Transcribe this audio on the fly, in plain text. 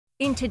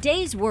In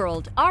today's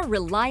world, our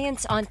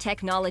reliance on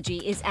technology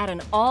is at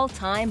an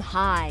all-time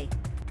high.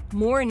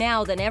 More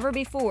now than ever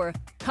before,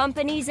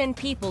 companies and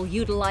people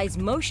utilize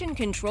motion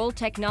control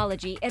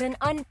technology at an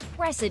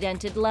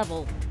unprecedented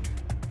level.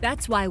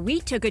 That's why we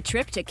took a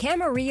trip to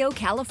Camarillo,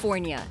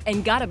 California,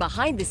 and got a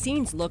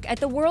behind-the-scenes look at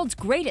the world's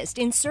greatest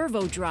in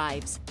servo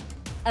drives.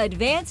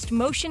 Advanced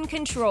motion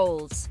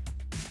controls.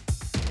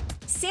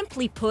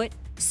 Simply put,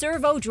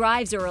 servo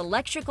drives are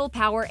electrical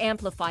power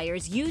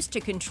amplifiers used to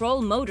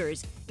control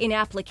motors in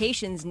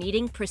applications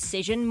needing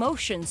precision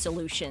motion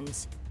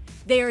solutions.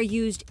 They are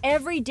used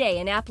every day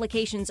in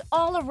applications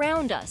all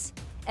around us,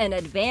 and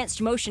Advanced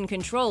Motion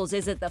Controls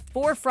is at the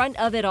forefront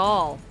of it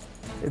all.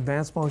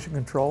 Advanced Motion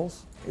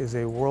Controls is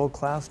a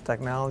world-class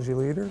technology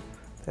leader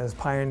that has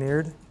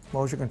pioneered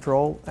motion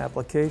control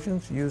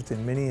applications used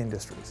in many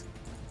industries.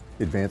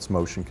 Advanced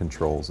Motion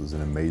Controls is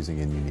an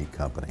amazing and unique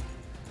company.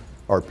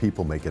 Our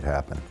people make it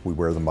happen. We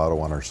wear the motto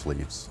on our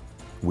sleeves.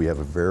 We have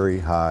a very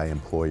high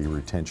employee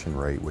retention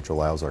rate, which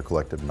allows our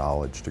collective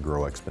knowledge to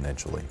grow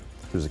exponentially.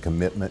 There's a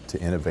commitment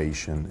to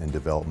innovation and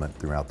development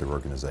throughout the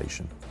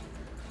organization.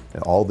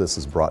 And all this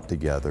is brought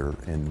together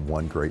in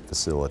one great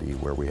facility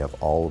where we have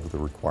all of the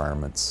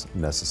requirements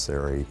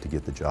necessary to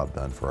get the job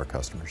done for our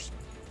customers.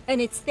 And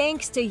it's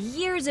thanks to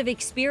years of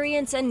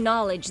experience and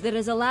knowledge that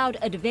has allowed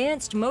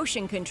Advanced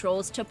Motion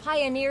Controls to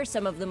pioneer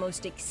some of the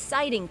most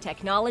exciting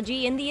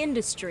technology in the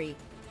industry.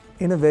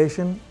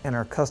 Innovation and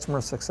our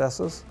customer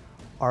successes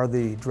are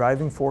the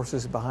driving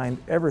forces behind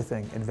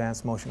everything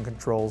Advanced Motion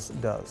Controls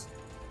does.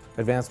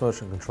 Advanced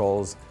Motion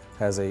Controls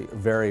has a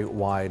very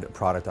wide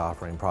product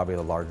offering, probably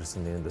the largest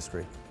in the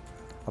industry.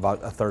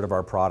 About a third of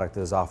our product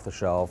is off the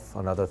shelf,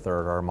 another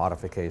third are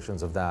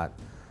modifications of that,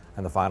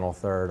 and the final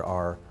third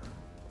are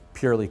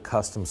purely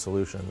custom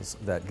solutions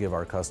that give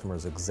our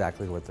customers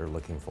exactly what they're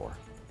looking for.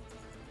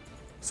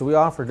 So we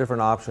offer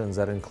different options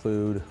that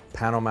include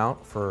panel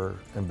mount for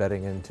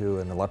embedding into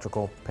an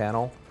electrical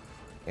panel,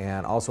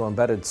 and also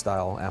embedded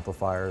style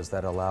amplifiers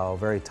that allow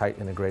very tight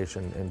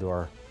integration into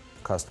our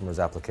customers'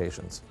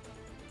 applications.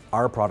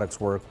 Our products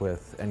work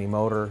with any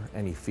motor,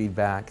 any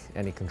feedback,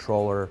 any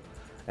controller,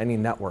 any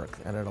network,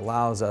 and it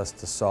allows us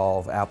to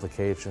solve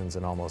applications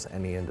in almost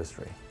any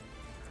industry.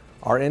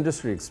 Our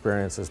industry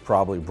experience is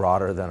probably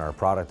broader than our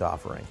product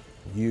offering.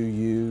 You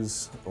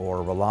use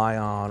or rely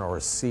on or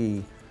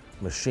see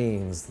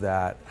machines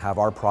that have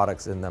our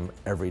products in them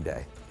every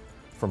day.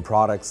 From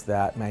products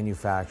that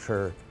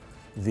manufacture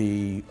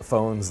the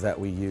phones that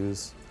we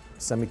use,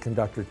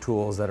 semiconductor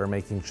tools that are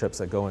making chips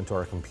that go into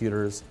our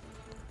computers,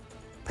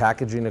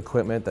 packaging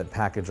equipment that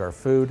package our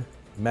food,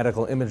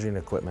 medical imaging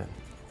equipment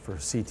for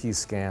CT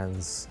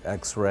scans,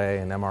 X-ray,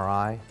 and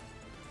MRI,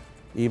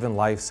 even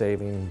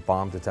life-saving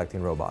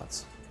bomb-detecting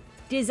robots.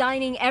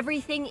 Designing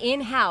everything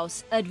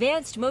in-house,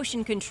 Advanced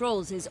Motion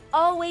Controls is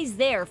always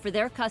there for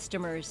their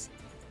customers.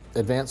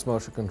 Advanced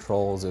Motion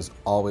Controls is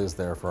always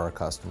there for our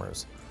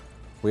customers.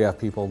 We have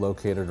people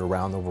located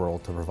around the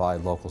world to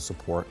provide local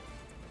support.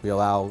 We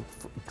allow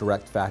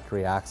direct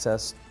factory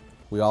access.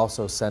 We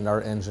also send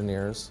our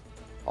engineers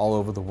all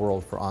over the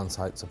world for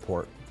on-site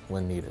support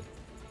when needed.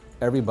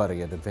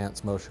 Everybody at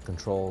Advanced Motion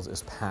Controls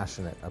is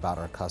passionate about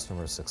our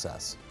customers'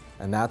 success.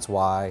 And that's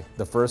why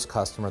the first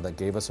customer that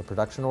gave us a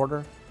production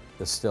order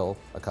is still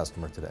a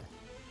customer today.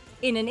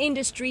 In an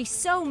industry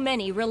so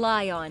many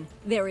rely on,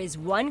 there is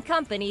one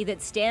company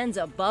that stands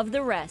above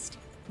the rest.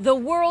 The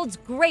world's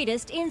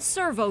greatest in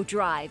servo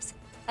drives,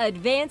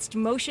 Advanced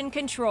Motion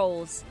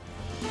Controls.